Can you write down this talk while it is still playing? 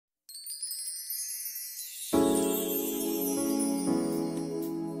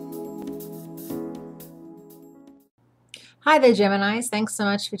Hi there, Geminis. Thanks so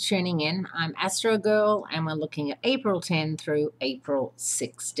much for tuning in. I'm Astrogirl, and we're looking at April 10 through April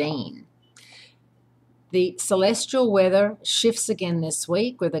 16. The celestial weather shifts again this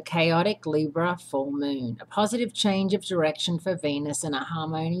week with a chaotic Libra full moon, a positive change of direction for Venus, and a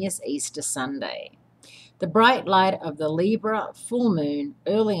harmonious Easter Sunday. The bright light of the Libra full moon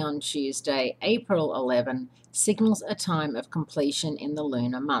early on Tuesday, April 11, signals a time of completion in the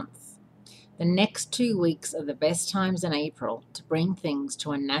lunar month. The next 2 weeks are the best times in April to bring things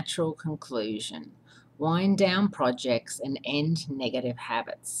to a natural conclusion, wind down projects, and end negative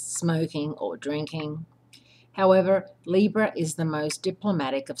habits, smoking or drinking. However, Libra is the most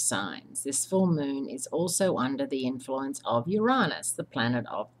diplomatic of signs. This full moon is also under the influence of Uranus, the planet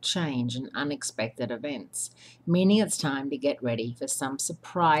of change and unexpected events, meaning it's time to get ready for some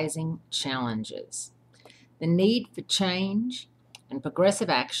surprising challenges. The need for change and progressive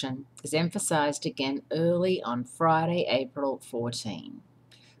action is emphasized again early on Friday, April 14,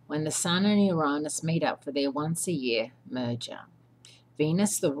 when the Sun and Uranus meet up for their once-a-year merger.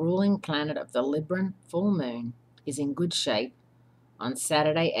 Venus, the ruling planet of the Libran full moon, is in good shape on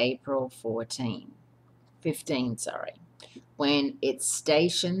Saturday, April 15, when it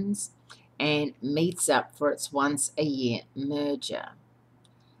stations and meets up for its once-a-year merger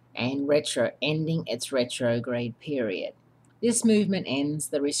and ending its retrograde period. This movement ends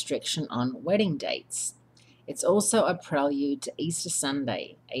the restriction on wedding dates. It's also a prelude to Easter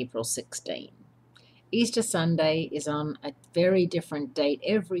Sunday, April 16. Easter Sunday is on a very different date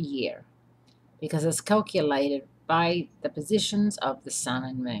every year because it's calculated by the positions of the sun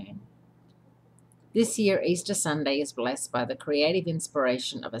and moon. This year, Easter Sunday is blessed by the creative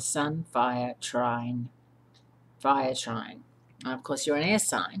inspiration of a sun-fire trine. And of course, you're an air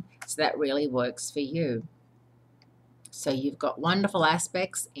sign, so that really works for you. So you've got wonderful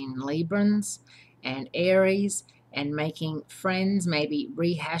aspects in Librans and Aries, and making friends, maybe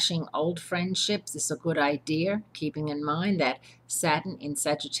rehashing old friendships is a good idea, keeping in mind that Saturn in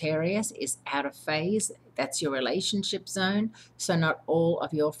Sagittarius is out of phase. That's your relationship zone, so not all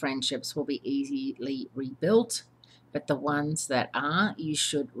of your friendships will be easily rebuilt, but the ones that are, you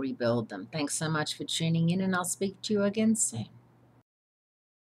should rebuild them. Thanks so much for tuning in, and I'll speak to you again soon.